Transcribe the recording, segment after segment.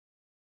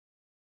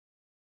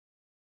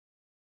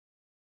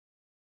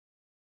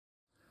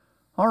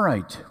All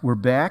right, we're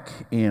back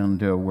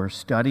and we're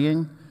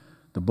studying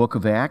the book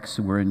of Acts.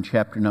 We're in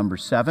chapter number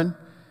 7.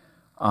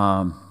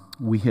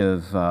 We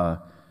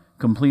have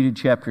completed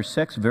chapter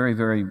 6, very,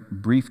 very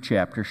brief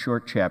chapter,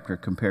 short chapter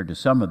compared to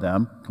some of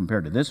them,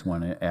 compared to this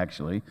one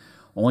actually,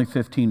 only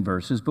 15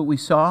 verses. But we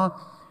saw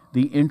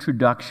the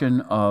introduction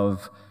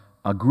of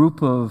a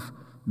group of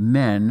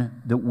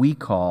men that we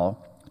call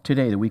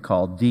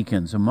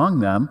deacons. Among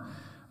them,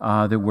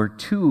 there were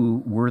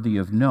two worthy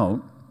of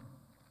note.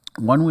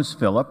 One was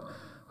Philip,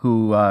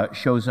 who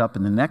shows up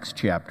in the next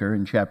chapter,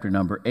 in chapter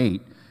number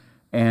 8.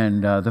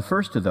 And the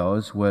first of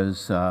those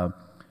was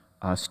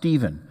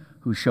Stephen,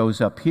 who shows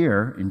up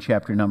here in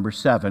chapter number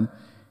 7.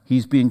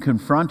 He's being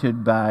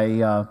confronted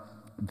by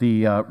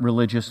the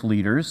religious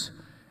leaders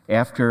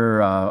after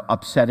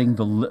upsetting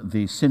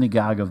the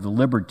synagogue of the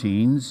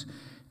Libertines.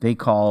 They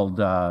called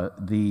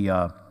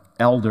the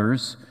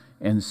elders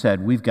and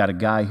said, "We've got a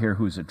guy here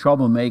who's a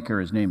troublemaker.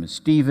 His name is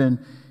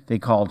Stephen." They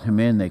called him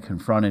in. They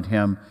confronted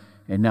him.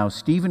 And now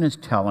Stephen is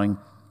telling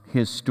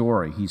his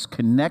story. He's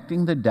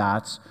connecting the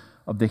dots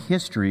of the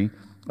history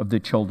of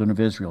the children of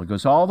Israel. He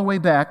goes all the way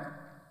back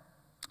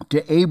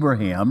to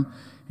Abraham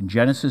in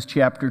Genesis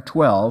chapter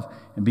 12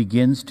 and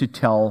begins to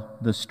tell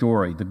the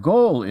story. The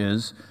goal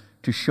is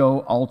to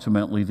show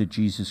ultimately that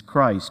Jesus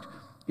Christ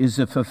is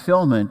the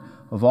fulfillment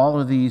of all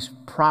of these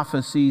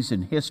prophecies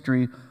and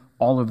history,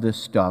 all of this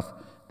stuff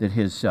that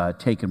has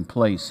taken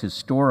place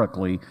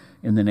historically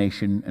in the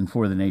nation and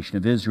for the nation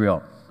of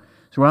Israel.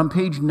 So we're on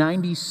page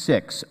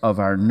 96 of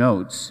our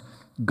notes,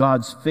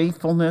 God's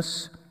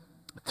faithfulness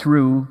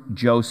through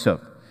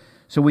Joseph.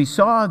 So we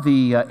saw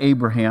the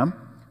Abraham,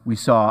 we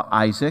saw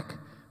Isaac,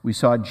 we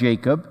saw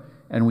Jacob,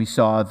 and we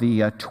saw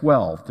the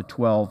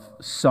 12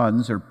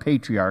 sons, or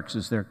patriarchs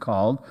as they're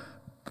called,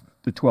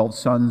 the 12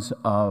 sons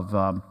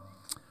of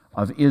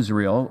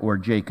Israel, or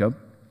Jacob.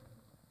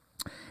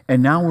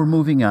 And now we're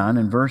moving on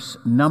in verse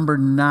number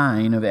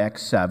 9 of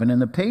Acts 7,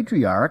 and the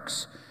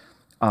patriarchs,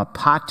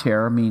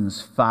 pater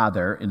means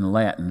father in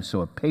Latin,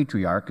 so a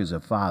patriarch is a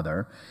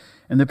father.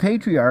 And the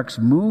patriarchs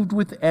moved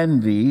with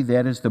envy,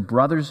 that is the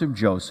brothers of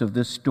Joseph.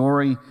 This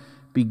story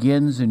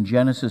begins in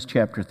Genesis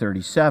chapter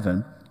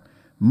 37.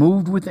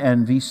 Moved with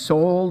envy,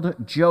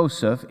 sold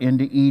Joseph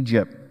into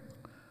Egypt.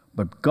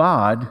 But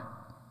God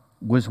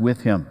was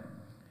with him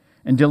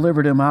and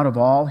delivered him out of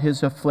all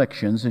his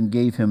afflictions and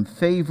gave him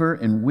favor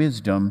and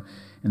wisdom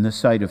in the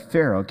sight of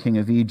Pharaoh, king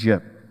of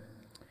Egypt.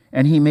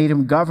 And he made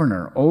him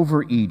governor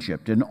over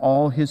Egypt and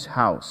all his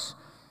house.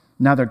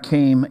 Now there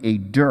came a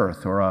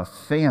dearth or a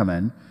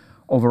famine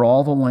over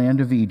all the land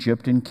of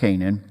Egypt and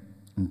Canaan,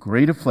 and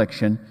great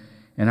affliction,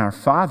 and our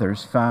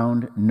fathers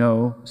found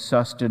no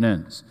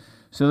sustenance.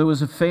 So there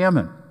was a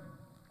famine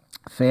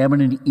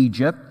in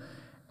Egypt,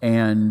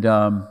 and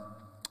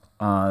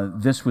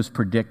this was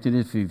predicted.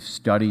 If you've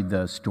studied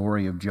the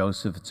story of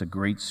Joseph, it's a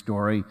great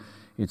story.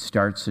 It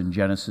starts in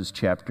Genesis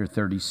chapter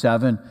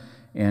 37,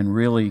 and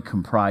really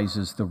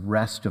comprises the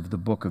rest of the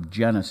book of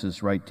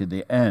Genesis right to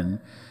the end.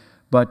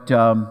 But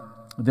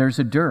there's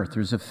a dearth,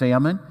 there's a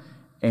famine,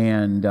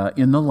 and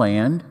in the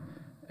land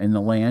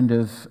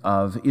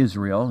of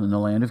Israel, in the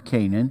land of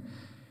Canaan.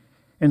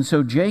 And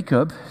so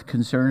Jacob,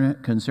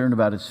 concerned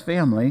about his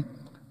family,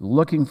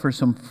 looking for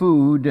some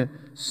food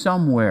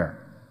somewhere.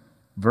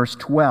 Verse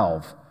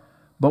 12,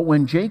 but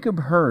when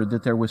Jacob heard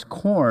that there was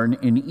corn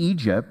in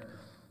Egypt,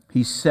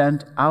 he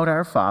sent out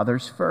our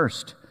fathers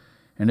first.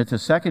 And at the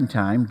second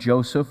time,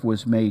 Joseph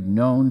was made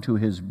known to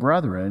his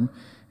brethren,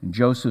 and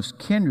Joseph's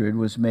kindred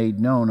was made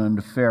known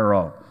unto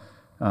Pharaoh.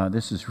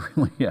 This is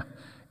really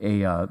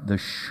the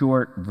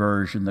short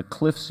version, the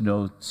Cliff's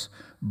Notes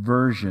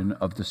version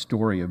of the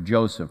story of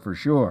Joseph, for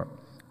sure.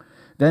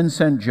 Then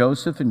sent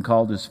Joseph and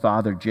called his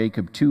father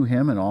Jacob to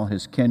him and all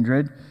his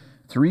kindred,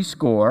 60,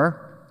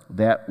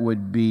 that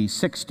would be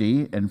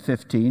 60, and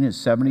 15 is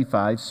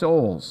 75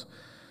 souls.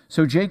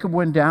 So Jacob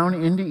went down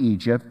into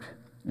Egypt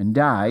and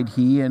died,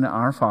 he and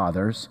our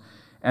fathers,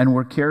 and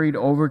were carried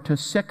over to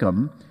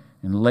Shechem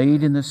and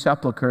laid in the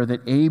sepulchre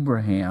that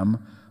Abraham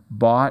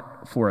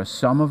bought for a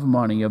sum of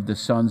money of the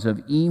sons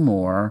of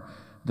Emor,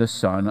 the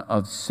son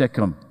of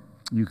Shechem.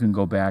 You can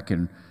go back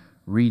and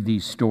read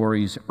these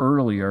stories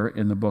earlier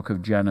in the book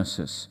of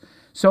Genesis.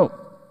 So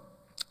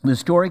the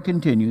story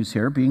continues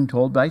here, being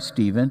told by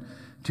Stephen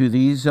to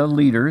these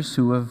leaders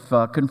who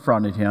have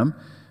confronted him.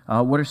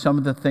 What are some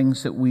of the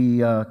things that we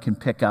can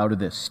pick out of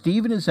this?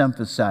 Stephen is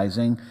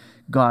emphasizing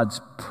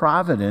God's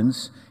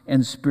providence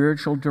and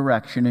spiritual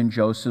direction in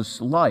Joseph's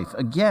life.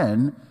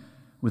 Again,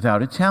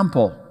 without a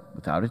temple.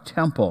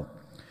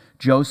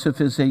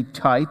 Joseph is a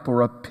type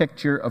or a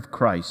picture of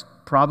Christ,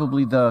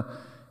 probably the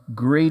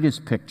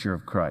greatest picture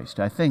of Christ.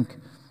 I think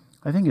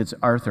it's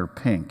Arthur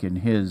Pink in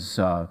his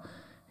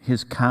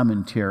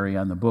commentary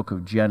on the book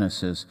of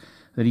Genesis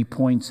that he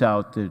points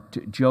out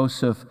that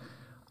Joseph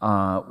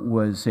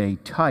was a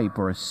type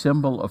or a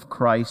symbol of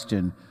Christ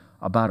in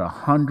about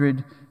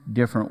 100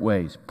 different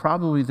ways.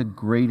 Probably the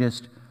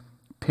greatest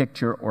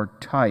picture or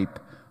type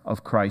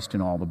of Christ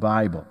in all the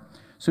Bible.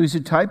 So he's a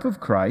type of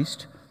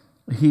Christ.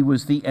 He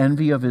was the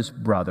envy of his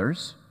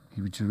brothers.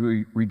 He was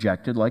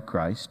rejected like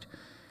Christ.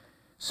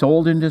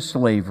 Sold into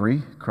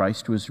slavery,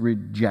 Christ was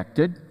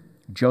rejected.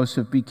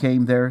 Joseph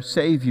became their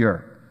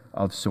savior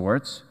of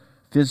sorts,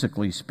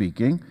 physically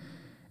speaking.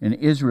 And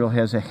Israel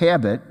has a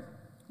habit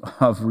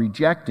of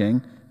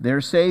rejecting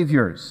their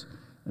saviors.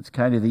 That's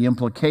kind of the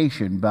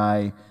implication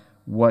by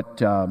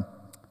what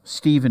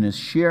Stephen is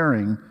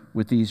sharing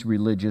with these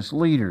religious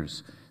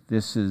leaders.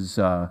 This is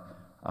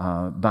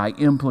by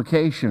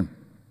implication.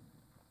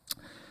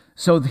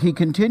 So he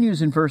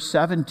continues in verse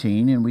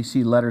 17, and we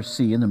see letter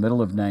C in the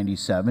middle of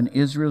 97,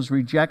 Israel's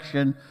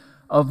rejection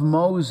of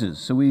Moses.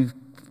 So we've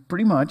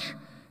pretty much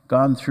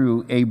gone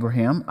through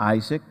Abraham,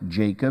 Isaac,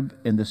 Jacob,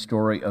 and the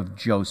story of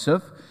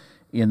Joseph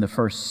in the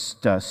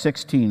first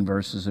 16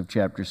 verses of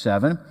chapter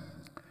 7.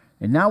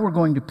 And now we're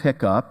going to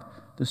pick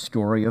up the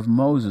story of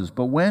Moses.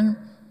 But when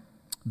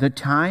the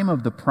time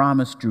of the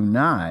promise drew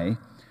nigh,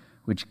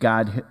 which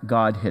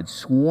God had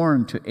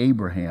sworn to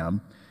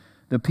Abraham,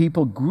 the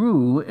people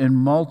grew and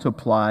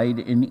multiplied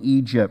in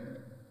Egypt,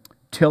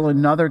 till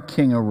another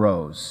king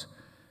arose,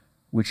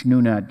 which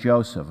knew not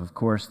Joseph. Of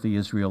course, the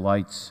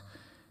Israelites,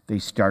 they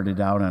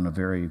started out on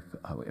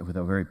with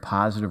a very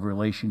positive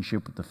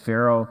relationship with the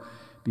Pharaoh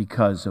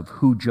because of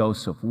who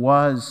Joseph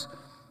was,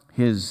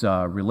 his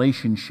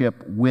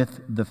relationship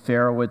with the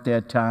Pharaoh at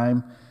that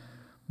time.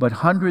 But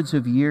hundreds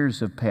of years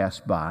have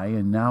passed by,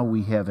 and now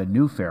we have a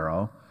new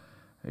Pharaoh.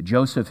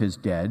 Joseph is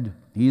dead.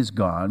 He is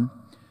gone.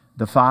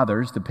 The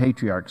fathers, the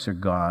patriarchs, are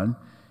gone.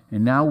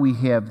 And now we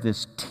have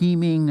this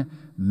teeming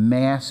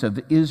mass of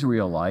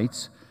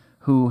Israelites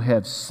who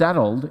have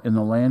settled in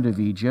the land of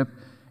Egypt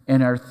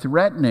and are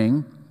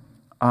threatening,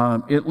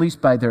 at least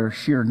by their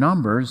sheer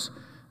numbers,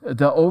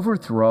 the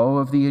overthrow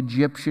of the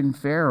Egyptian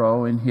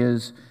Pharaoh and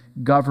his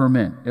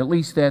government. At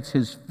least that's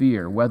his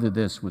fear. Whether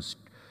this was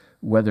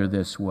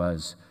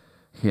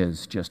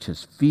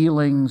his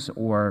feelings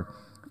or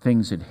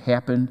things that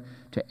happened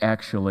to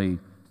actually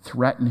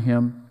threaten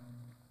him,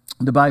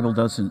 the Bible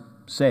doesn't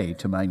say,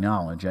 to my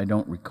knowledge. I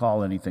don't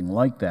recall anything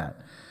like that.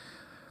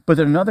 But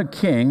that another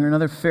king or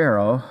another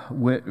Pharaoh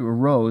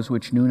arose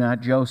which knew not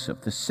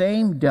Joseph. The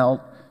same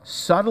dealt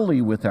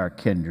subtly with our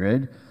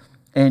kindred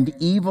and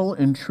evil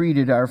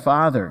entreated our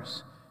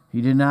fathers.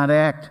 He did not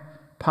act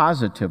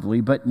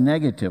positively but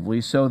negatively,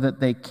 so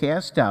that they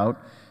cast out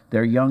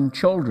their young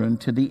children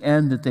to the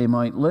end that they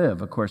might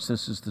live. Of course,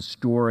 this is the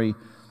story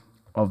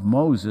of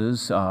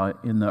Moses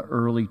in the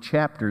early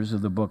chapters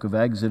of the book of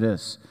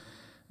Exodus.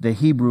 The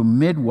Hebrew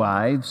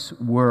midwives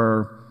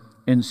were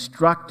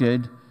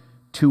instructed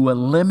to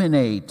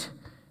eliminate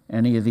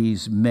any of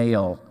these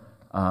male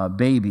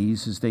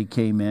babies as they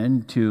came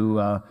in,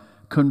 to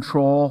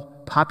control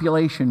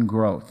population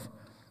growth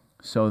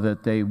so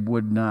that they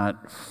would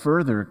not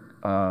further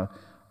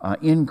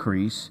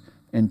increase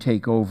and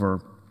take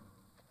over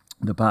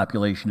the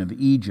population of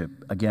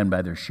Egypt, again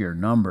by their sheer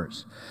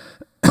numbers.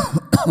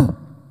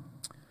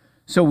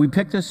 So we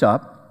pick this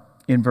up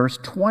in verse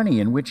 20,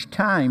 in which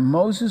time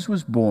Moses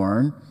was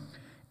born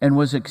and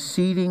was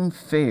exceeding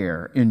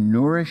fair and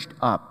nourished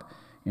up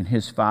in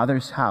his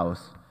father's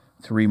house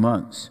 3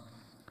 months.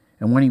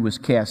 And when he was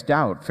cast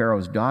out,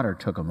 Pharaoh's daughter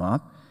took him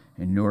up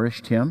and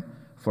nourished him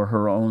for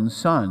her own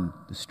son.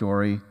 The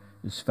story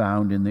is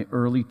found in the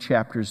early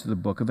chapters of the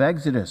book of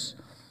Exodus.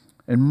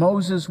 And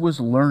Moses was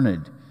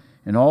learned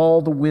in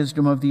all the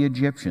wisdom of the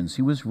Egyptians.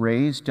 He was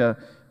raised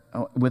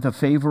with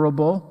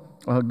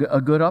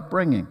a good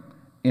upbringing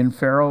in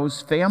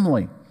Pharaoh's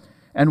family,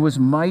 and was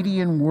mighty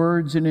in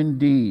words and in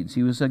deeds.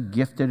 He was a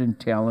gifted and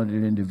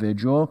talented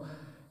individual,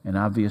 and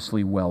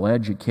obviously well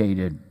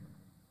educated.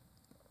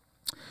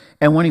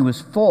 And when he was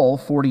full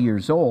 40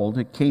 years old,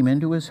 it came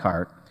into his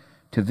heart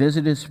to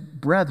visit his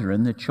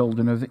brethren, the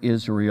children of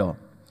Israel.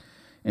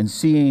 And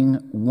seeing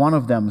one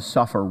of them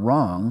suffer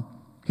wrong,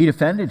 he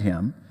defended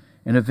him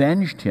and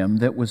avenged him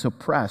that was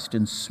oppressed,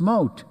 and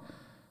smote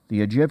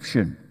the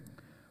Egyptian.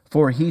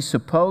 For he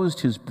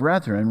supposed his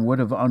brethren would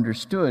have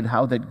understood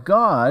how that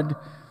God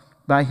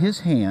by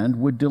his hand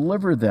would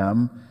deliver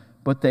them,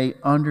 but they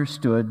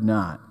understood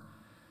not.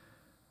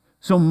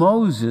 So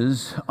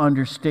Moses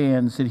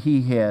understands that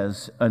he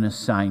has an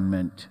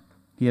assignment.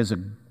 He has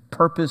a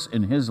purpose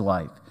in his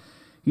life.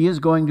 He is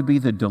going to be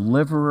the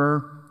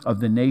deliverer of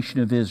the nation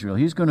of Israel.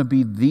 He's going to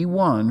be the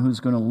one who's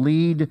going to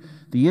lead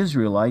the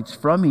Israelites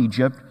from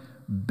Egypt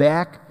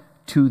back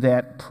to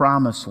that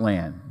promised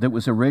land that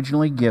was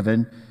originally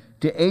given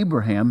to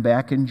Abraham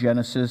back in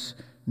Genesis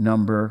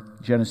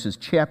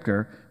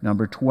chapter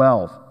number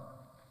 12.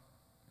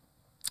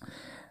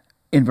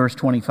 In verse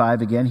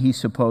 25 again, he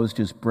supposed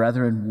his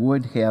brethren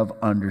would have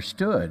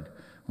understood.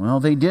 Well,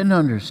 they didn't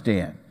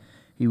understand.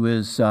 He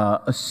was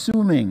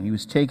assuming. He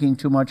was taking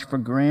too much for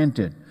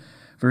granted.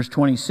 Verse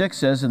 26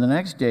 says, and the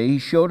next day he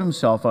showed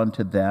himself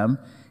unto them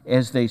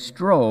as they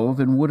strove,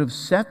 and would have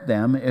set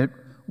them at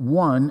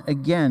one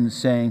again,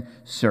 saying,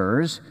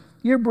 Sirs,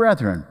 your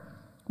brethren,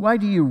 why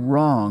do you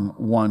wrong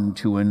one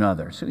to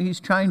another? So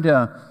he's trying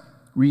to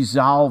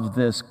resolve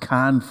this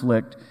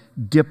conflict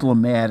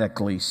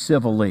diplomatically,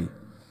 civilly.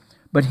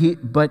 But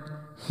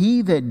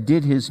he that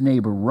did his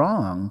neighbor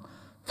wrong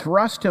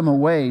thrust him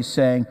away,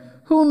 saying,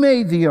 "Who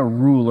made thee a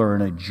ruler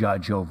and a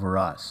judge over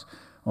us?"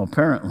 Well,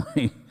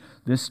 apparently,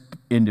 this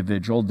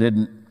individual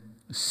didn't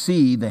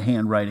see the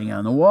handwriting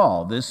on the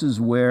wall. This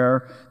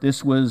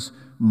was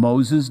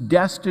Moses'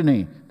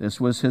 destiny. This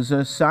was his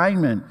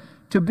assignment,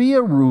 to be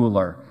a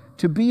ruler,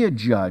 to be a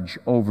judge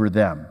over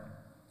them.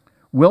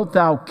 "Wilt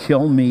thou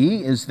kill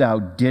me as thou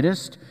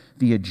didst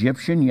the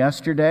Egyptian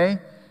yesterday?"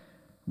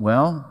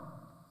 Well,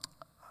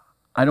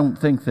 I don't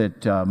think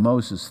that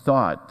Moses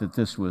thought that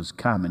this was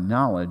common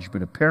knowledge,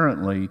 but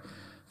apparently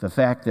the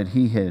fact that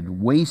he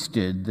had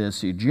wasted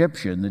this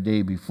Egyptian the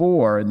day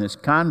before in this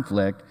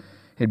conflict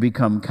had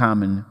become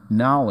common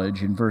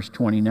knowledge. And verse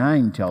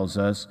 29 tells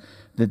us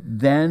that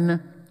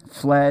then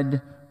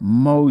fled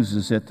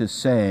Moses at this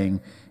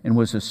saying, and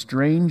was a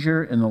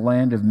stranger in the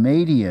land of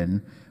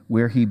Madian,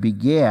 where he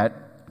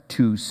begat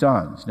 2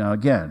 sons. Now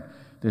again,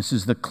 this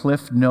is the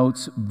Cliff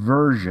Notes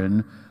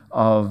version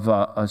of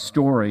a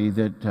story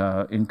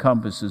that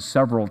encompasses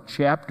several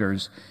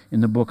chapters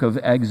in the book of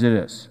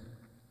Exodus.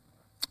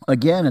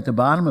 Again, at the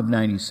bottom of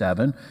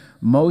 97,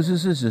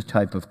 Moses is a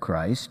type of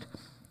Christ,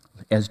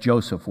 as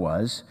Joseph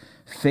was,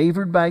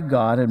 favored by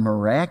God and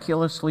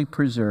miraculously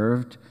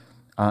preserved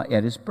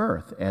at his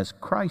birth, as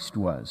Christ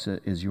was,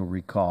 as you'll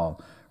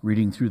recall,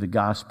 reading through the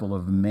Gospel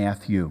of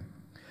Matthew.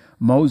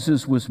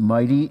 Moses was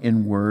mighty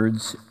in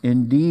words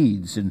and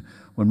deeds, and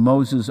when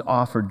Moses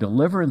offered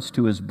deliverance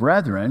to his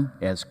brethren,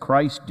 as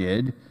Christ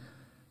did,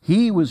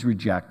 he was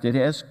rejected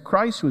as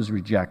Christ was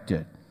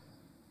rejected.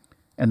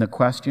 And the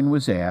question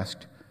was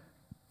asked,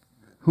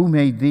 "Who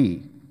made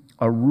thee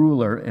a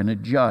ruler and a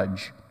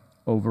judge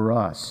over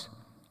us?"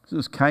 This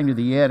is kind of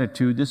the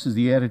attitude. This is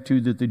the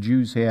attitude that the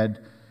Jews had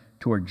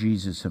toward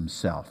Jesus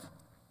himself.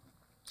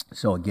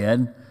 So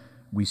again,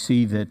 we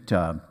see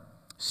that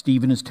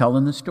Stephen is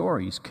telling the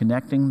story. He's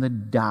connecting the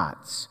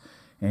dots.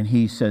 And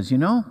he says,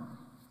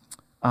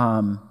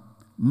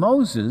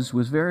 Moses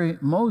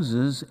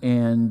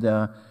and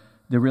the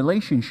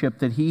relationship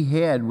that he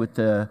had with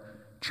the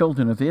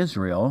children of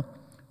Israel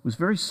was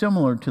very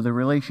similar to the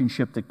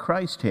relationship that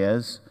Christ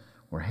has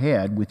or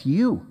had with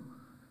you.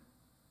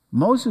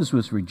 Moses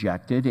was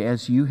rejected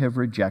as you have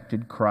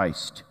rejected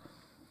Christ.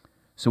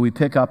 So we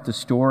pick up the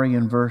story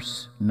in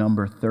verse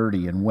number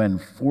 30. "And when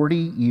 40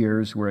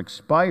 years were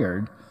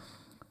expired,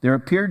 there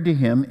appeared to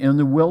him in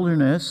the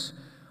wilderness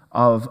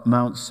of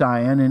Mount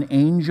Sion an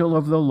angel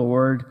of the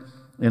Lord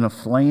in a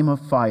flame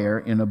of fire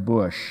in a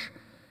bush."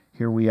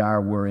 Here we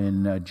are, we're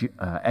in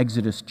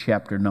Exodus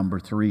chapter number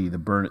 3,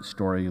 the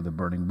story of the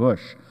burning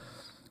bush.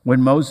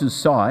 "When Moses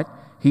saw it,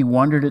 he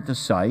wondered at the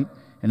sight,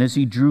 and as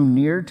he drew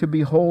near to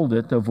behold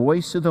it, the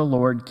voice of the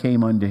Lord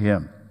came unto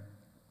him,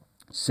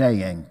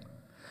 saying,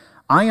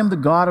 I am the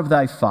God of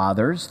thy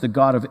fathers, the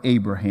God of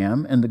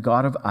Abraham, and the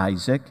God of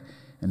Isaac,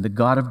 and the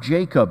God of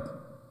Jacob.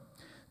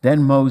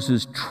 Then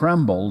Moses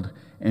trembled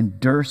and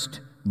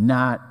durst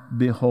not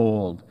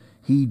behold."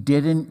 He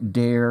didn't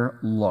dare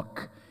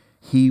look.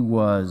 He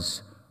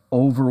was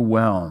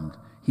overwhelmed.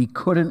 He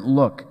couldn't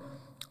look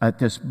at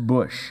this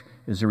bush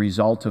as a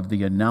result of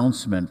the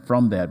announcement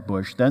from that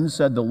bush. "Then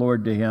said the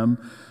Lord to him,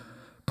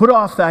 Put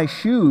off thy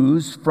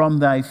shoes from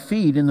thy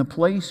feet, in the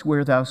place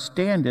where thou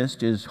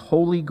standest is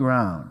holy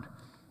ground.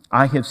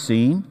 I have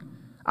seen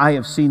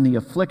the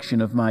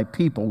affliction of my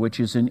people, which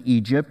is in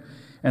Egypt,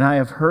 and I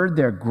have heard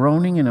their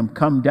groaning, and am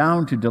come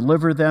down to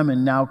deliver them.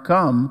 And now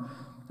come,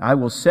 I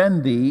will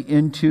send thee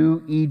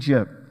into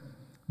Egypt.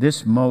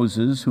 This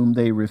Moses, whom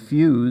they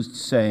refused,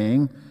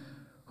 saying,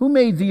 Who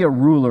made thee a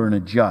ruler and a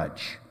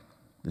judge?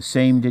 The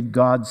same did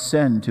God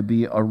send to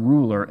be a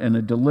ruler and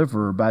a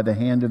deliverer by the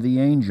hand of the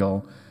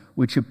angel,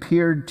 which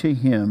appeared to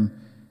him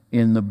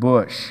in the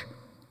bush.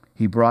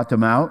 He brought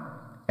them out.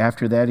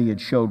 After that he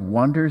had showed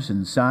wonders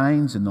and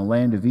signs in the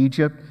land of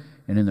Egypt,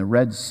 and in the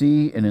Red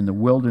Sea, and in the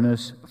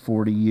wilderness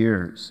 40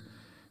 years.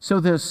 So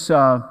this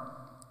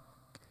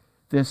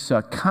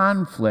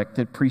conflict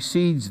that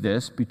precedes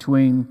this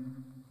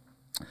between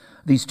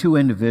these two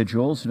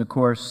individuals, and of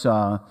course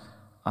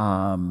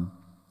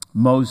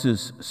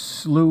Moses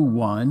slew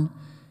one,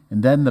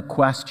 and then the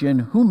question,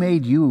 who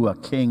made you a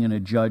king and a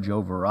judge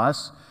over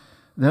us?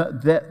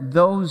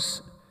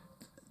 Those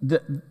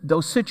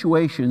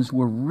situations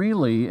were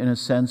really, in a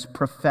sense,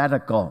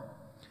 prophetical.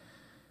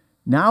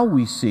 Now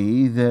we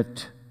see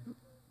what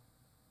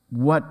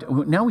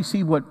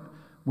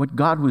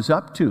God was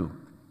up to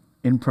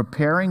in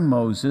preparing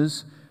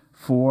Moses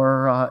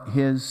for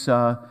his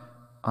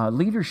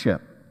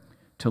leadership,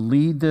 to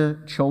lead the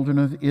children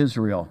of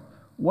Israel.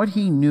 What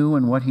he knew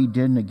and what he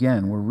did, and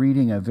again, we're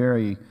reading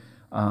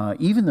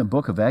even the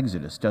book of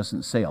Exodus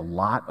doesn't say a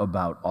lot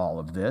about all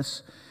of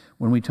this.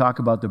 When we talk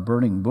about the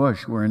burning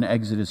bush, we're in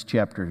Exodus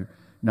chapter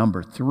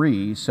number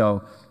 3,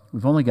 so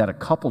we've only got a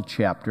couple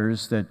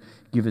chapters that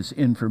give us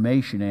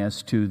information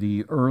as to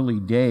the early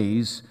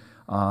days,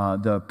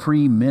 the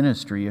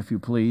pre-ministry, if you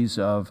please,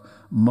 of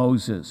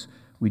Moses.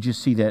 We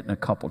just see that in a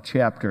couple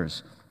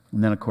chapters.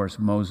 And then, of course,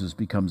 Moses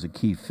becomes a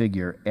key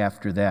figure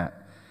after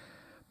that.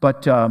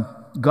 But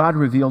God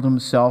revealed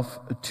himself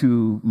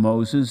to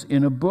Moses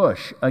in a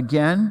bush.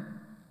 Again,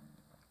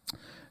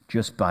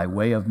 Just by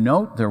way of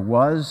note, there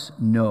was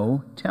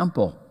no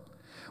temple.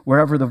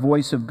 Wherever the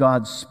voice of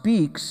God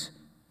speaks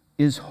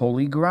is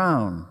holy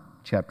ground,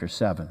 chapter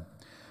 7.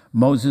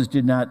 Moses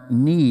did not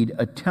need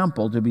a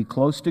temple to be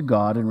close to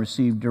God and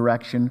receive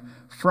direction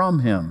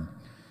from him.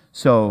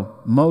 So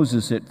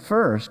Moses at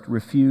first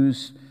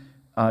refused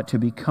to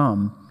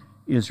become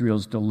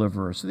Israel's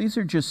deliverer. So these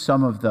are just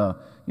some of the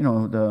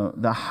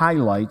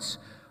highlights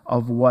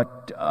of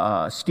what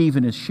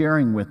Stephen is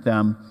sharing with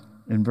them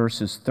in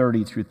verses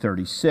 30 through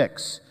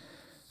 36.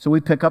 So we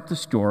pick up the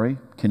story,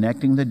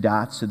 connecting the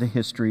dots of the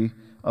history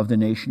of the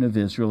nation of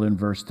Israel in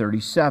verse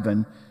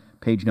 37,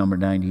 page number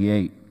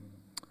 98.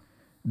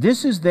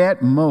 This is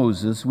that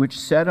Moses which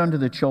said unto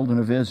the children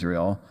of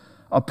Israel,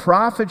 A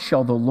prophet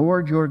shall the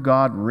Lord your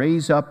God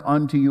raise up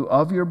unto you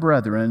of your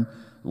brethren,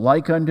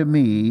 like unto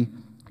me,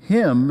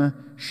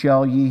 him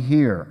shall ye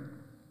hear.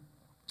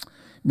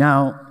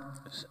 Now,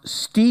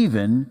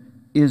 Stephen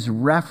is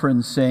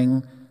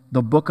referencing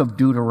the book of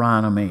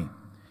Deuteronomy,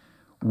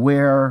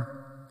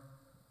 where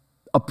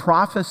a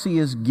prophecy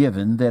is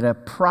given that a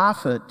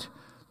prophet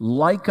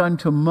like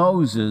unto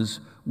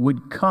Moses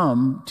would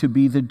come to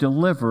be the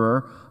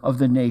deliverer of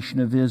the nation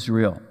of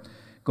Israel.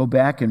 Go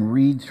back and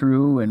read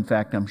through. In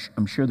fact,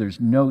 I'm sure there's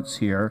notes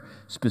here,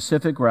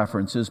 specific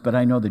references, but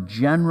I know the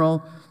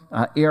general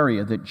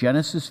area that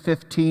Genesis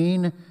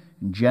 15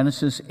 and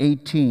Genesis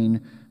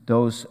 18,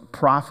 those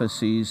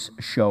prophecies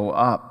show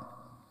up.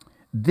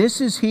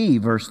 This is he,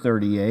 verse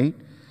 38,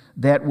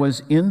 that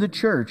was in the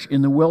church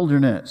in the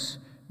wilderness.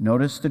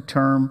 Notice the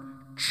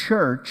term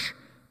church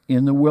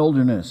in the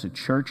wilderness. A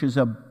church is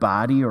a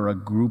body or a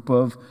group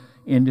of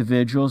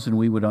individuals, and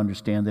we would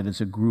understand that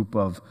as a group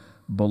of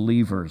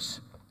believers.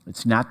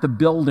 It's not the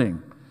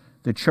building.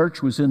 The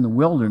church was in the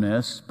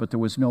wilderness, but there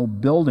was no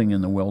building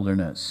in the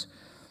wilderness.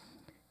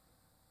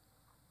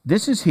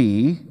 This is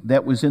he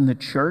that was in the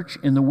church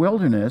in the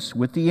wilderness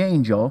with the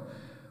angel,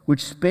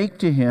 which spake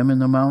to him in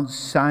the Mount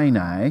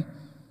Sinai,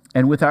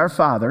 and with our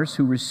fathers,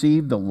 who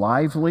received the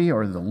lively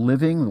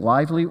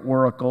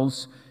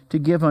oracles to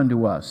give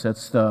unto us.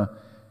 That's the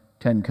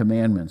 10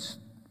 Commandments,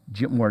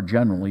 more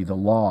generally the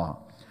law,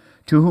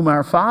 to whom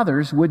our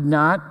fathers would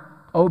not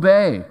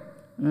obey.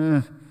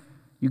 You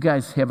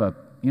guys have a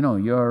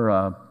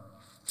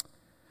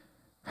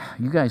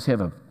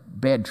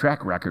bad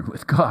track record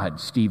with God,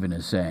 Stephen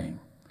is saying.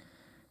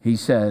 He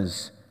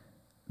says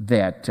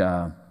that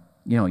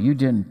you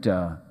didn't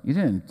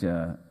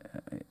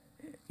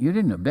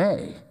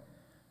obey.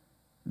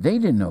 They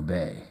didn't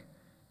obey.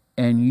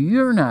 And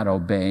you're not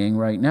obeying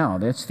right now.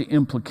 That's the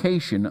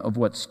implication of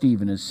what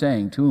Stephen is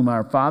saying. To whom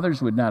our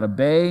fathers would not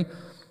obey,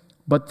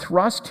 but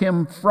thrust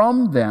him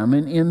from them,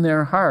 and in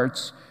their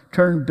hearts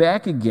turned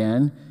back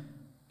again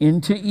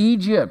into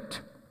Egypt.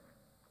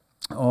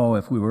 Oh,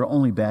 if we were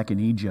only back in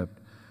Egypt,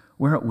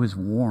 where it was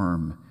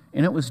warm,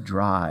 and it was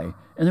dry,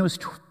 and there was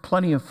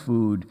plenty of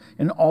food,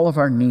 and all of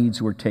our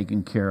needs were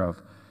taken care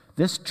of.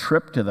 This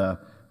trip to the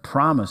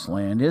Promised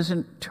Land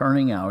isn't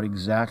turning out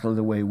exactly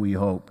the way we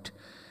hoped.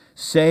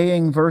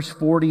 Saying, verse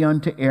 40,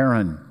 unto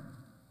Aaron,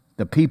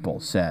 the people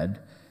said,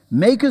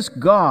 Make us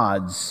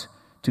gods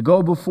to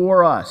go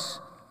before us.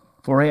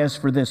 For as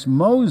for this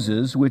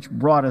Moses, which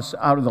brought us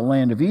out of the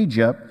land of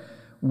Egypt,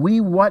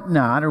 we wot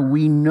not, or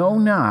we know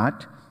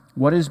not,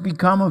 what has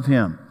become of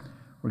him.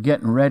 We're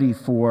getting ready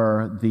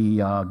for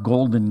the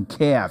golden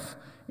calf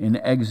in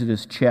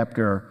Exodus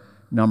chapter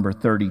number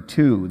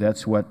 32.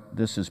 That's what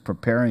this is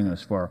preparing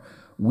us for.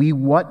 We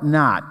wot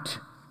not.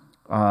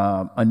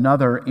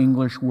 Another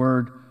English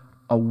word,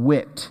 a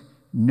wit.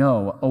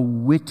 No, a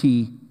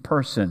witty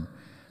person.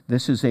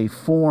 This is a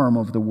form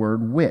of the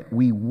word wit.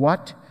 We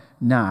wot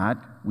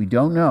not, we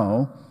don't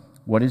know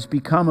what has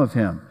become of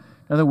him.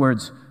 In other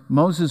words,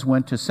 Moses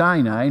went to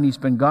Sinai and he's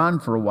been gone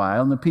for a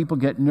while, and the people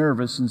get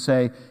nervous and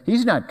say,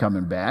 he's not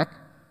coming back.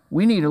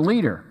 We need a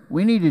leader.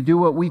 We need to do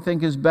what we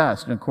think is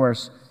best. And of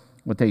course,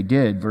 what they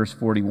did, verse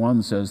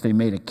 41 says, they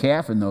made a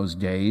calf in those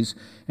days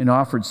and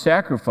offered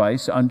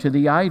sacrifice unto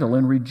the idol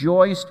and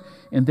rejoiced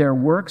in their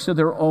works of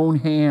their own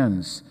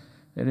hands.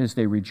 That is,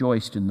 they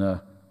rejoiced in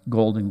the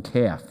golden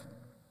calf.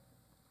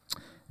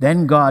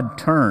 Then God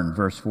turned,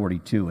 verse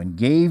 42, and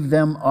gave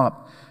them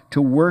up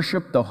to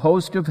worship the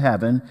host of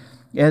heaven,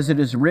 as it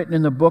is written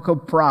in the book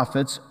of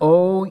prophets,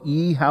 O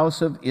ye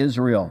house of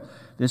Israel.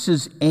 This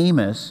is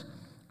Amos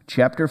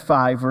chapter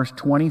 5, verse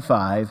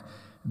 25,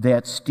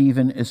 that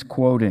Stephen is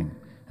quoting.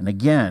 And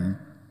again,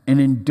 an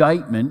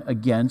indictment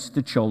against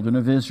the children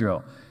of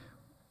Israel.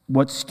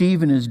 What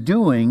Stephen is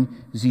doing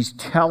is he's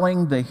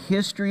telling the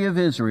history of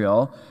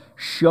Israel,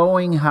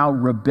 showing how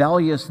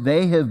rebellious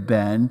they have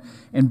been,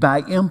 and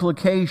by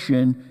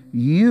implication,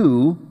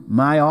 you,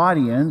 my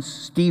audience,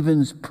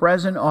 Stephen's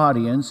present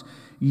audience,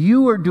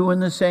 you are doing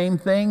the same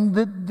thing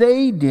that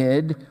they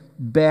did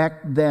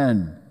back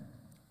then.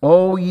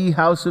 O ye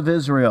house of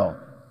Israel,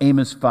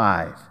 Amos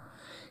 5.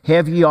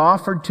 Have ye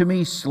offered to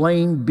me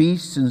slain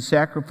beasts and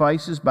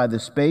sacrifices by the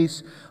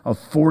space of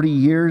 40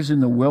 years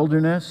in the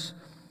wilderness?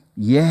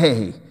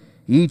 Yea,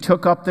 ye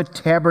took up the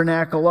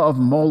tabernacle of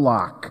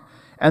Moloch,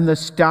 and the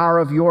star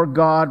of your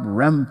god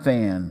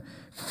Remphan,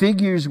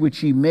 figures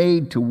which ye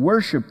made to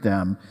worship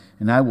them,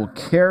 and I will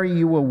carry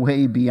you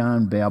away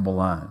beyond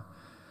Babylon.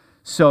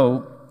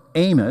 So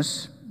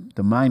Amos,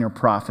 the minor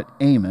prophet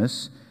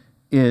Amos,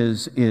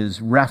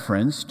 is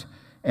referenced,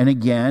 and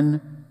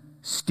again,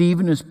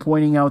 Stephen is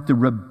pointing out the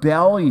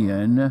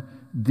rebellion,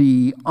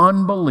 the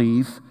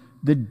unbelief,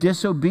 the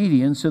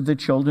disobedience of the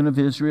children of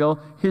Israel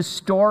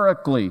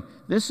historically.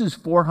 This is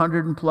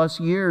 400 and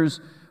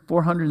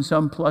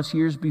some plus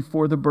years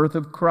before the birth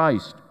of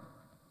Christ.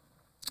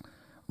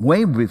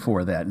 Way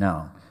before that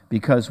now,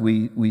 because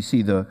we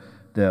see the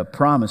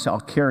promise, I'll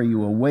carry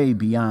you away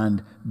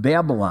beyond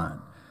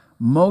Babylon.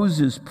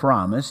 Moses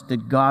promised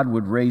that God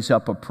would raise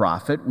up a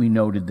prophet. We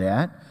noted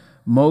that.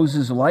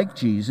 Moses, like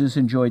Jesus,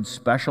 enjoyed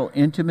special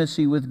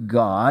intimacy with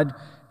God,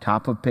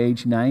 top of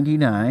page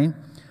 99.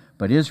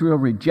 But Israel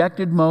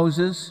rejected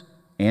Moses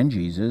and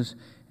Jesus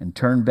and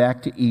turned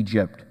back to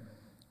Egypt.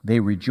 They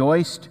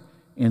rejoiced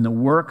in the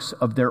works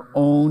of their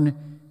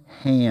own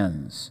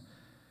hands.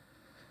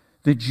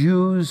 The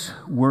Jews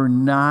were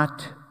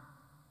not,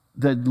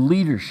 the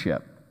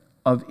leadership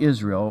of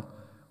Israel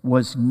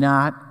was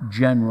not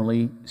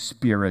generally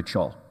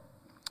spiritual.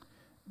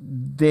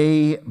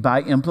 They,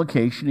 by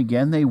implication,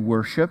 again, they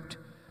worshiped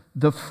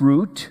the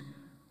fruit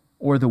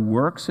or the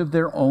works of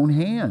their own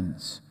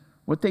hands.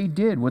 What they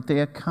did, what they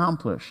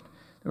accomplished.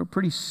 They were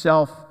pretty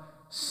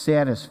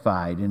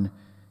self-satisfied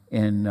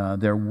in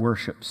their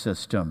worship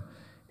system.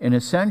 And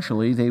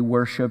essentially, they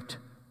worshiped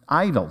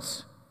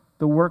idols,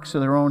 the works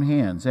of their own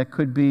hands. That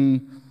could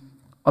be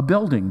a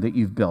building that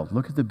you've built.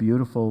 Look at the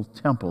beautiful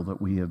temple that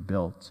we have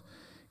built.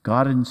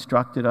 God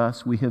instructed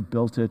us, we have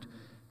built it.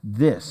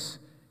 This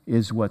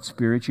is what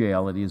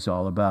spirituality is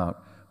all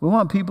about. We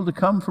want people to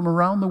come from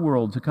around the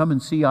world to come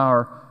and see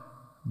our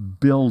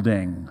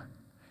building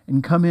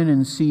and come in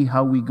and see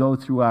how we go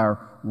through our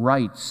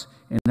rites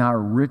and our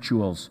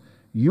rituals.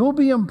 You'll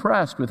be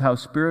impressed with how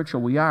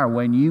spiritual we are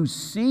when you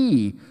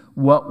see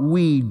what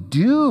we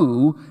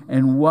do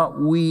and what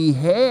we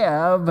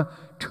have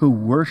to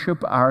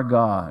worship our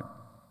God.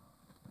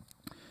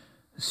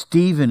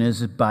 Stephen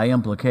is, by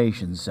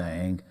implication,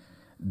 saying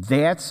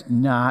that's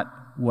not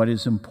what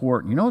is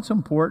important. You know what's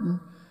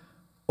important?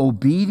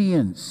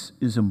 Obedience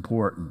is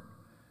important.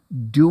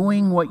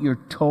 Doing what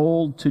you're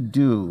told to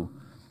do.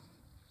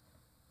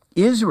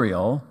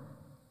 Israel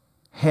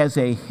has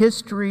a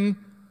history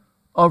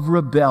of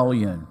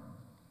rebellion.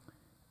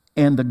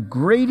 And the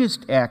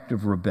greatest act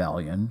of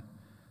rebellion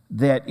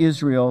that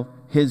Israel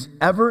has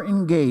ever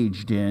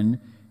engaged in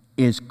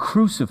is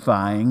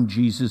crucifying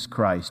Jesus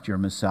Christ, your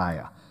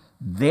Messiah.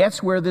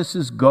 That's where this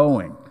is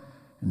going.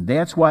 And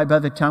that's why by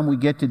the time we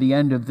get to the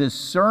end of this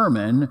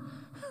sermon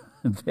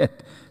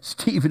that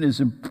Stephen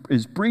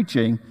is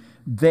preaching,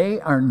 they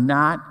are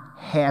not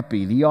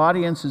happy. The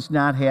audience is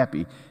not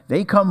happy.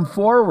 They come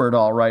forward,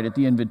 all right, at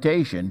the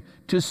invitation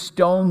to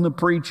stone the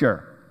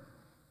preacher.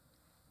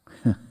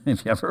 Have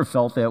you ever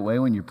felt that way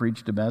when you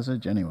preached a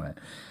message? Anyway,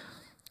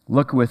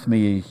 look with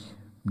me,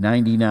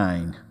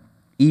 99.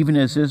 Even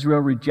as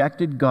Israel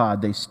rejected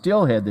God, they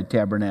still had the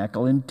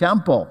tabernacle and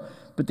temple,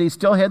 but they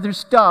still had their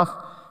stuff.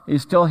 They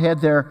still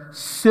had their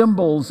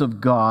symbols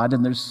of God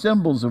and their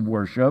symbols of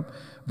worship.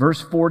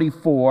 Verse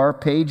 44,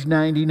 page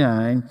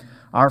 99,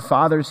 our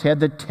fathers had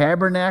the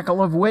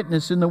tabernacle of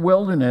witness in the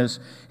wilderness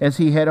as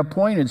he had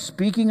appointed,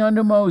 speaking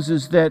unto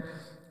Moses that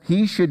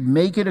he should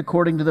make it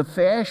according to the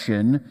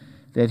fashion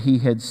that he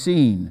had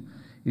seen.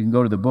 You can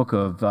go to the book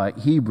of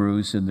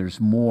Hebrews, and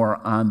there's more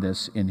on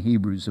this in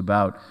Hebrews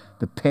about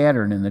the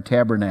pattern in the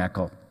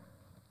tabernacle,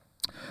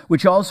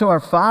 which also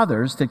our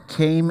fathers that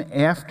came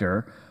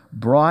after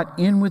brought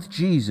in with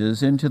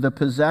Jesus into the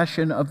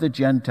possession of the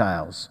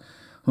Gentiles,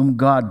 whom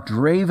God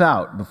drave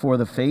out before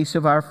the face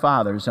of our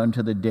fathers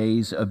unto the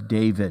days of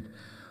David,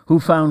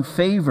 who found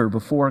favor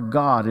before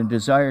God and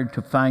desired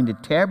to find a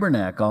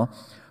tabernacle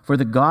for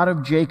the God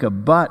of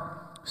Jacob. But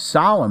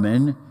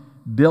Solomon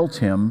built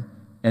him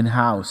an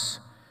house.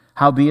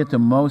 Howbeit the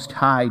Most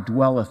High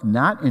dwelleth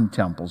not in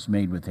temples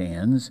made with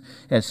hands,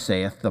 as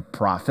saith the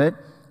prophet,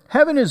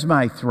 heaven is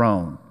my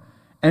throne,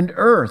 and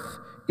earth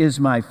is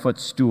my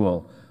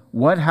footstool.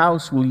 What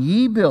house will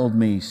ye build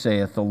me,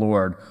 saith the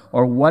Lord,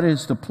 or what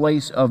is the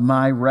place of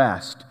my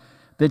rest?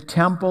 The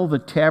temple, the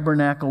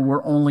tabernacle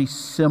were only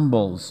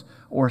symbols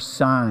or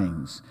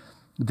signs.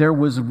 There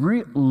was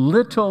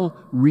little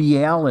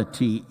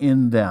reality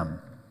in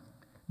them.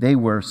 They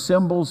were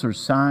symbols or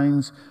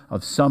signs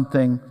of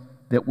something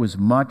that was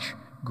much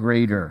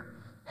greater.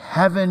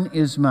 Heaven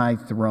is my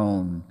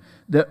throne.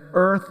 The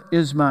earth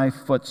is my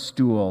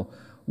footstool.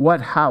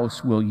 What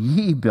house will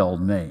ye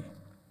build me?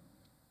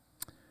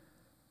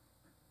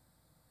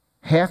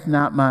 Hath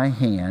not my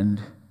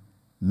hand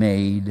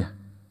made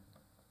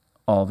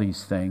all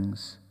these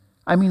things?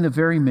 I mean, the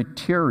very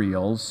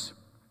materials,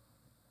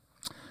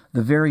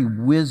 the very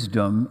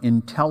wisdom,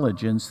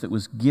 intelligence that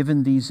was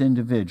given these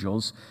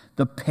individuals,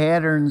 the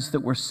patterns that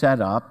were set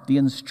up, the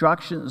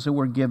instructions that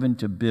were given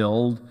to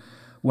build,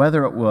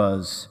 whether it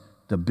was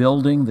the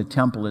building, the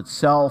temple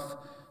itself,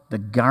 the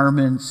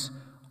garments,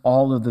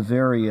 all of the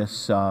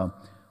various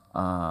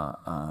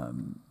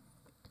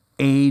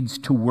aids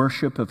to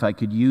worship, if I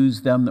could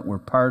use them, that were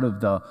part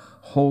of the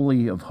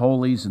Holy of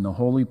Holies and the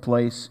holy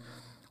place.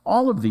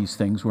 All of these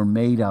things were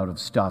made out of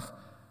stuff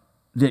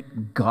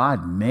that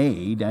God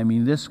made. I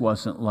mean, this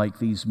wasn't like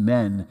these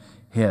men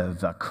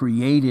have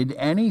created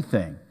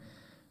anything.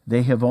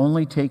 They have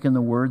only taken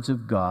the words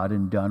of God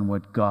and done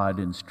what God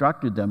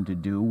instructed them to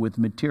do with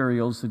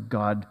materials that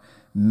God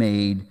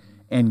made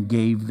and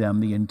gave them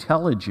the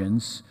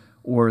intelligence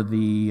or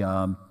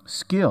the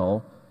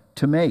skill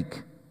to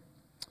make.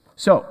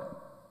 So,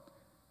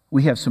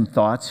 we have some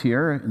thoughts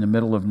here in the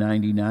middle of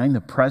 99.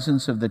 The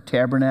presence of the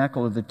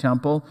tabernacle of the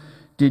temple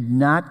did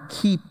not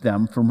keep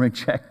them from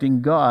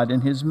rejecting God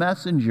and his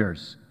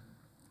messengers.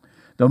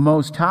 The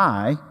Most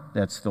High,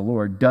 that's the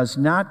Lord, does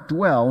not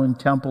dwell in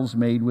temples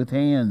made with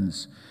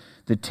hands.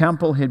 The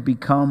temple had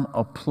become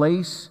a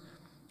place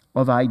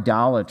of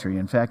idolatry.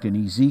 In fact,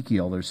 in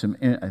Ezekiel, there's some,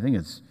 I think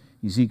it's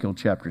Ezekiel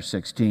chapter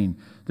 16,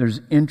 there's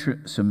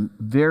some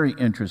very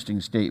interesting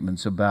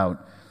statements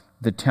about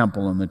the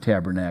temple and the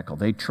tabernacle.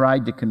 They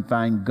tried to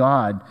confine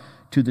God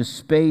to the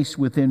space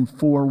within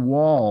four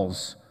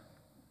walls.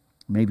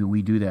 Maybe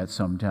we do that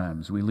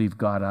sometimes. We leave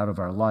God out of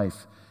our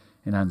life,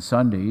 and on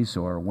Sundays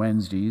or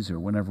Wednesdays or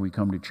whenever we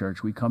come to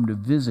church, we come to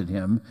visit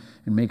him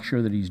and make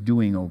sure that he's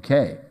doing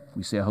okay.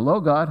 We say,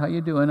 hello, God, how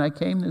you doing? I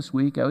came this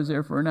week. I was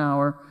there for an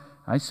hour.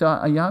 I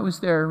was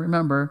there,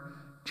 remember.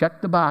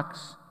 Check the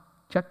box.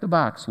 Check the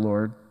box,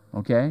 Lord,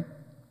 okay?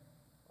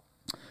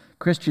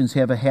 Christians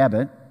have a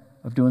habit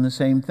of doing the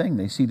same thing.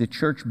 They see the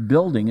church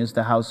building as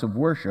the house of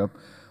worship,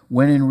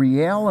 when in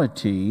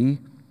reality,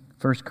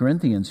 1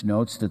 Corinthians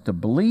notes that the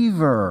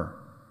believer,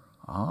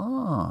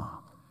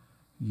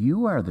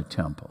 you are the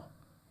temple.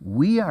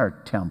 We are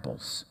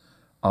temples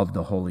of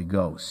the Holy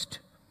Ghost.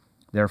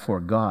 Therefore,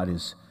 God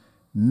is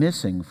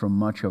missing from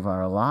much of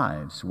our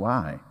lives.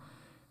 Why?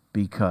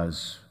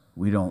 Because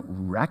we don't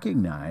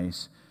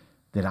recognize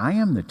that I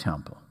am the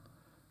temple,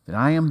 that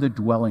I am the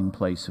dwelling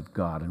place of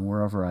God, and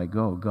wherever I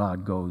go,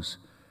 God goes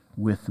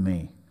with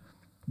me.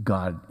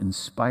 God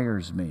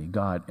inspires me.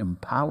 God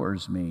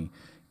empowers me.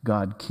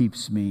 God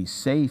keeps me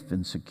safe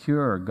and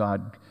secure.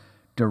 God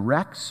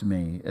directs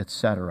me,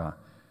 etc.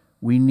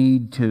 We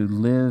need to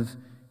live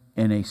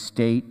in a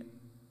state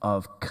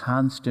of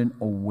constant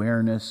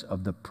awareness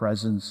of the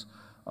presence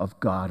of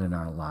God in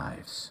our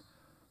lives.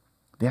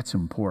 That's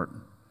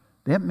important.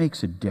 That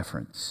makes a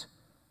difference.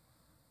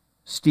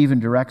 Stephen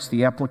directs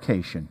the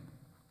application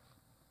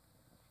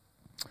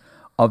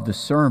of the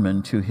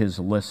sermon to his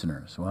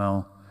listeners.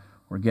 Well,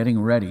 we're getting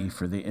ready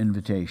for the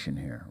invitation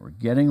here. We're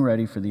getting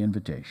ready for the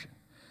invitation.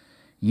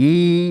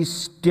 Ye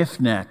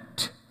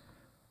stiff-necked,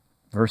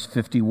 verse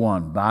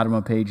 51, bottom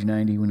of page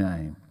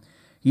 99.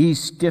 Ye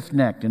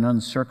stiff-necked and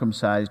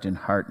uncircumcised in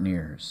heart and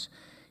ears.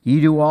 Ye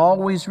do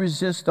always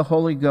resist the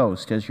Holy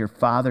Ghost, as your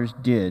fathers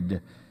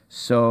did,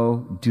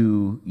 so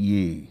do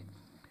ye.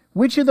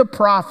 Which of the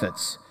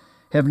prophets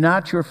have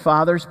not your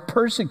fathers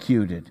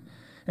persecuted?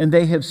 And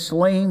they have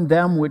slain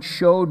them which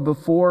showed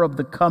before of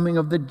the coming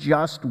of the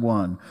just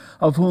one,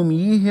 of whom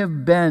ye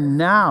have been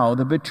now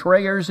the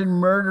betrayers and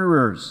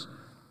murderers.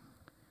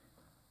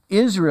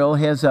 Israel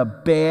has a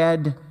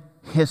bad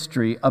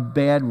history, a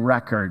bad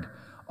record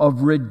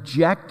of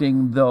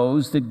rejecting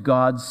those that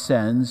God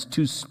sends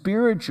to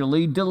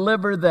spiritually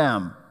deliver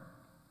them.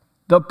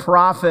 The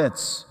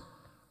prophets,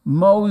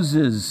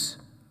 Moses,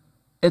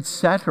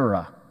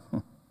 etc.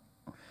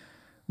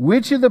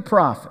 Which of the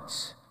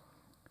prophets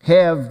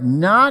have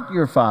not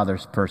your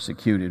fathers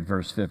persecuted,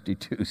 verse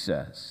 52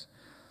 says,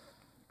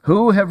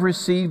 who have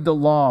received the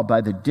law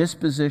by the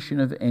disposition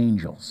of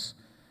angels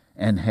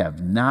and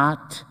have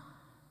not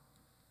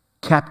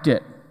kept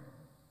it?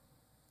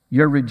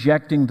 You're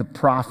rejecting the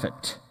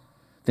prophet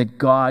that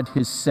God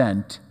has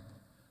sent.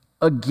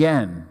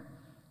 Again,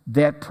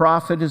 that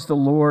prophet is the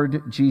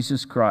Lord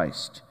Jesus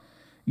Christ.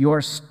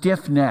 You're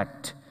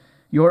stiff-necked.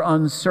 You're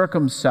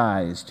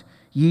uncircumcised.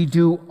 Ye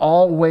do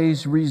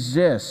always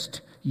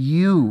resist.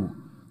 You,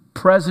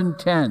 present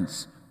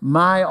tense,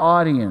 my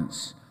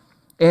audience,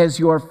 as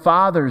your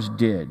fathers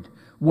did.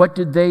 What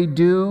did they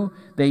do?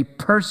 They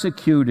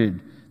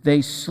persecuted,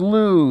 they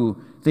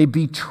slew, they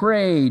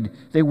betrayed,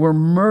 they were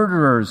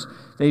murderers.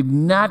 They've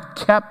not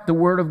kept the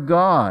word of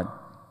God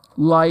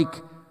like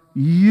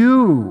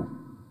you.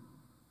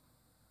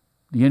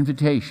 The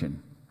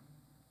invitation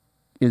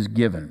is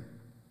given.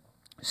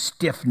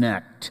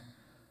 Stiff-necked.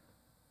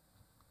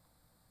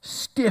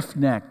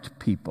 Stiff-necked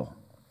people.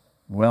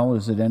 Well,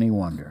 is it any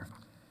wonder?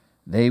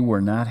 They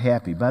were not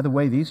happy. By the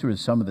way, these were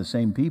some of the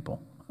same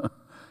people.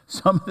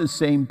 Some of the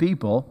same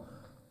people,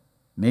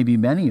 maybe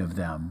many of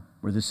them,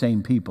 were the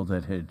same people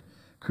that had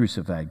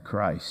crucified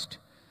Christ.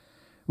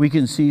 We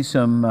can see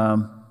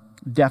some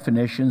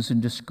definitions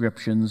and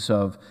descriptions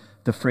of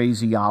the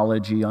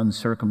phraseology,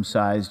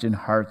 uncircumcised in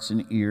hearts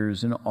and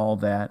ears and all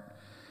that.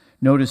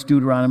 Notice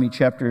Deuteronomy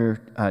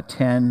chapter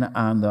 10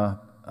 on the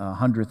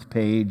 100th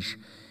page.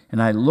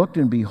 And I looked,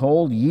 and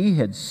behold, ye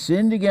had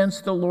sinned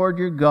against the Lord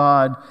your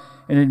God,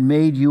 and had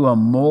made you a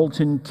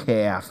molten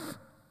calf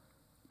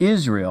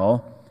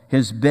Israel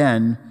has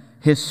been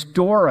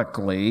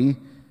historically,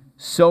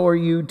 so are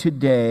you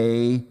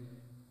today,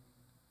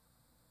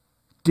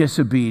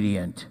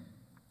 disobedient.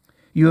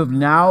 You have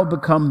now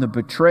become the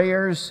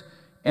betrayers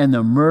and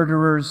the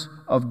murderers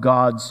of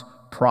God's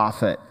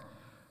prophet.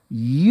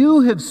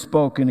 You have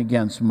spoken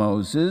against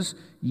Moses.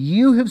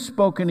 You have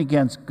spoken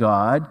against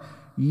God.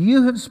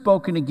 You have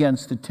spoken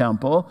against the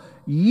temple.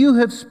 You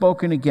have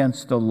spoken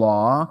against the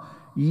law.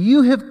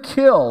 You have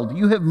killed,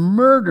 you have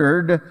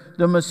murdered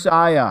the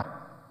Messiah.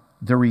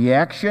 The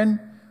reaction,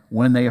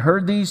 when they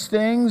heard these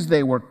things,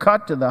 they were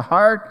cut to the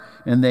heart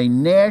and they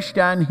gnashed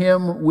on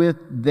him with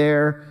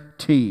their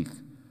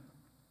teeth.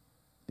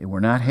 They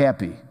were not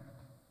happy.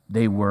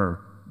 They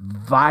were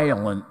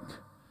violent.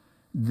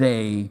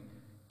 They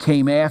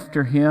came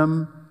after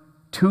him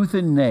tooth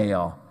and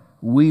nail.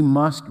 We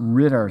must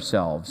rid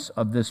ourselves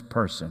of this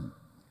person.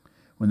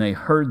 When they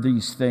heard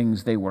these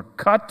things, they were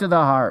cut to the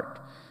heart.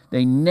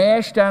 They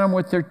gnashed on him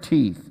with their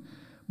teeth.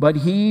 But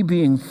he,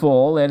 being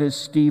full, that is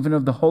Stephen,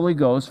 of the Holy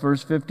Ghost,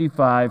 verse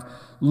 55,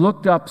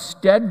 looked up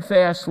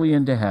steadfastly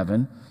into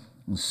heaven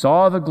and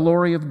saw the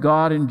glory of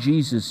God and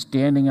Jesus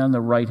standing on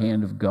the right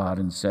hand of God,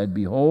 and said,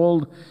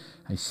 Behold,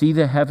 I see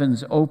the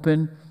heavens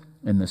open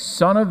and the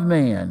Son of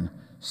Man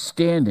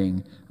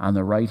standing on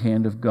the right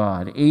hand of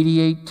God.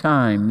 88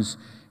 times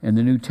in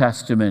the New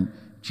Testament,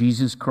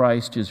 Jesus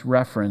Christ is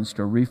referenced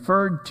or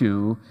referred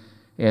to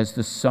as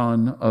the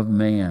Son of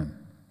Man.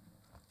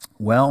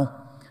 Well,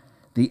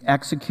 the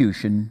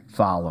execution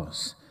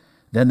follows.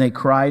 Then they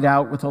cried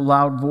out with a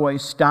loud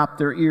voice, stopped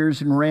their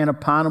ears, and ran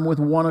upon him with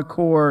one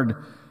accord.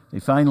 They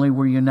finally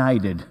were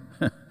united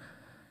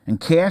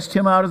and cast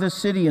him out of the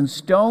city and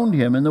stoned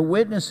him. And the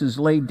witnesses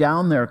laid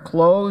down their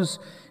clothes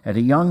at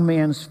a young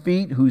man's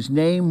feet whose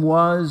name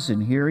was,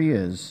 and here he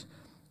is,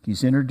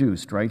 he's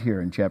introduced right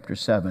here in chapter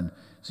 7.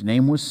 His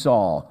name was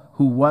Saul,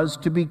 who was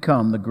to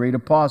become the great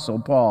apostle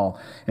Paul.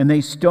 And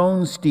they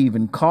stoned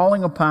Stephen,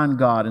 calling upon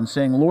God and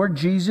saying, Lord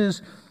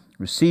Jesus,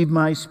 receive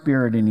my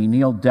spirit. And he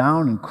kneeled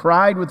down and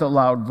cried with a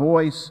loud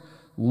voice,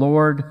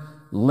 Lord,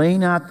 lay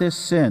not this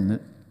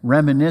sin,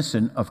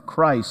 reminiscent of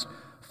Christ.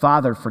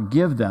 Father,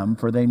 forgive them,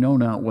 for they know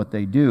not what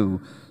they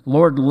do.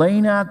 Lord,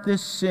 lay not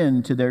this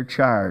sin to their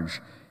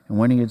charge. And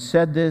when he had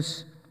said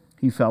this,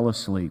 he fell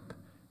asleep.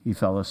 He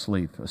fell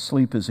asleep.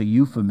 Asleep is a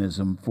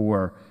euphemism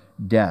for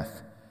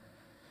death.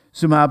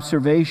 Some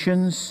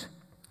observations.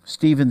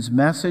 Stephen's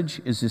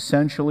message is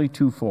essentially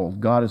twofold.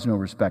 God is no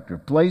respecter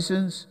of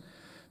places.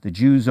 The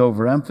Jews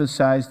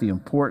overemphasize the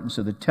importance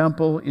of the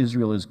temple.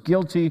 Israel is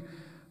guilty of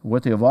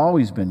what they have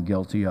always been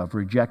guilty of,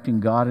 rejecting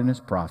God and his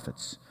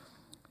prophets.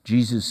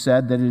 Jesus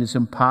said that it is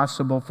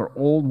impossible for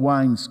old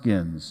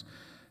wineskins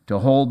to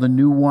hold the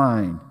new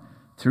wine.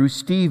 Through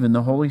Stephen,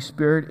 the Holy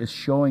Spirit is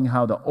showing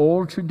how the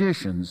old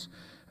traditions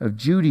of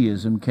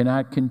Judaism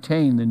cannot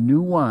contain the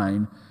new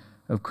wine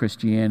of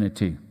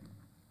Christianity.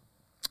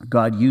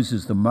 God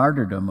uses the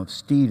martyrdom of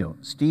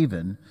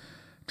Stephen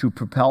to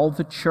propel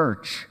the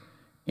church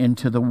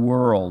into the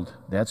world.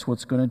 That's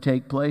what's going to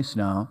take place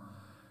now.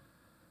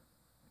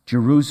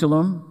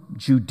 Jerusalem,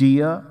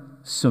 Judea,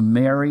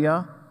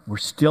 Samaria. We're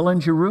still in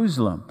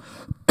Jerusalem.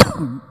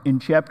 In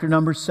chapter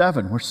number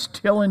 7, we're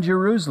still in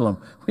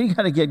Jerusalem. We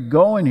got to get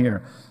going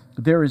here.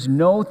 There is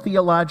no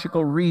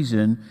theological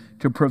reason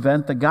to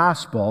prevent the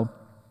gospel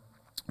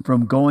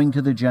from going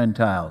to the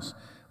Gentiles.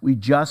 We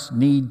just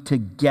need to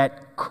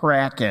get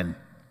cracking.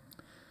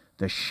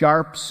 The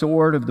sharp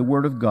sword of the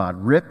Word of God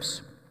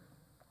rips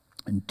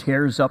and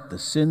tears up the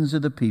sins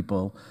of the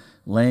people,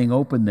 laying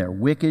open their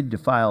wicked,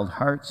 defiled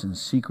hearts and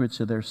secrets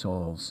of their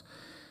souls.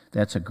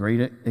 That's a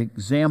great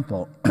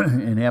example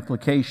and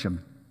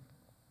application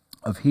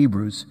of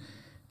Hebrews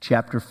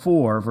chapter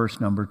 4, verse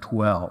number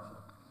 12.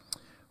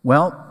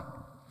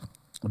 Well,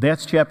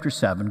 that's chapter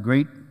 7.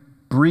 Great,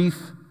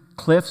 brief,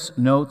 Cliff's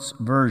Notes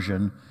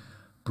version,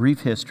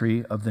 brief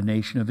history of the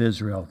nation of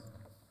Israel.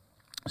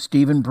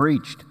 Stephen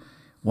preached,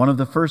 one of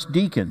the first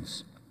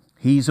deacons.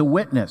 He's a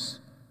witness.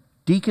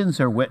 Deacons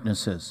are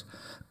witnesses.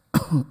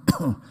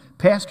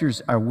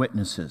 Pastors are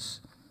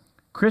witnesses.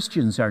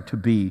 Christians are to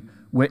be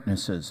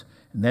witnesses.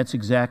 And that's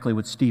exactly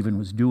what Stephen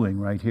was doing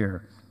right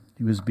here.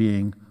 He was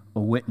being a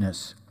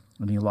witness,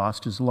 and he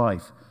lost his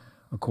life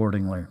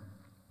accordingly.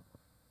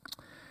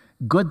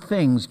 Good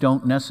things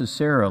don't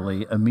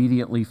necessarily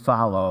immediately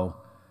follow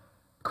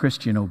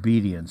Christian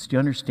obedience. Do you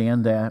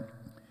understand that?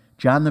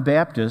 John the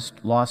Baptist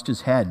lost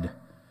his head.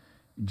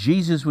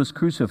 Jesus was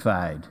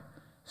crucified.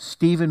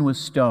 Stephen was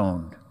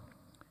stoned.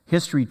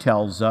 History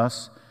tells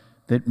us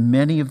that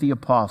many of the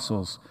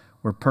apostles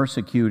were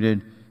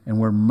persecuted and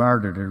were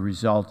martyred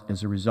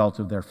as a result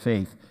of their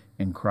faith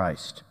in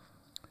Christ.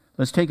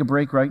 Let's take a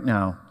break right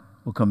now.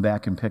 We'll come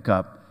back and pick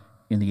up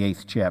in the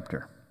 8th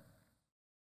chapter.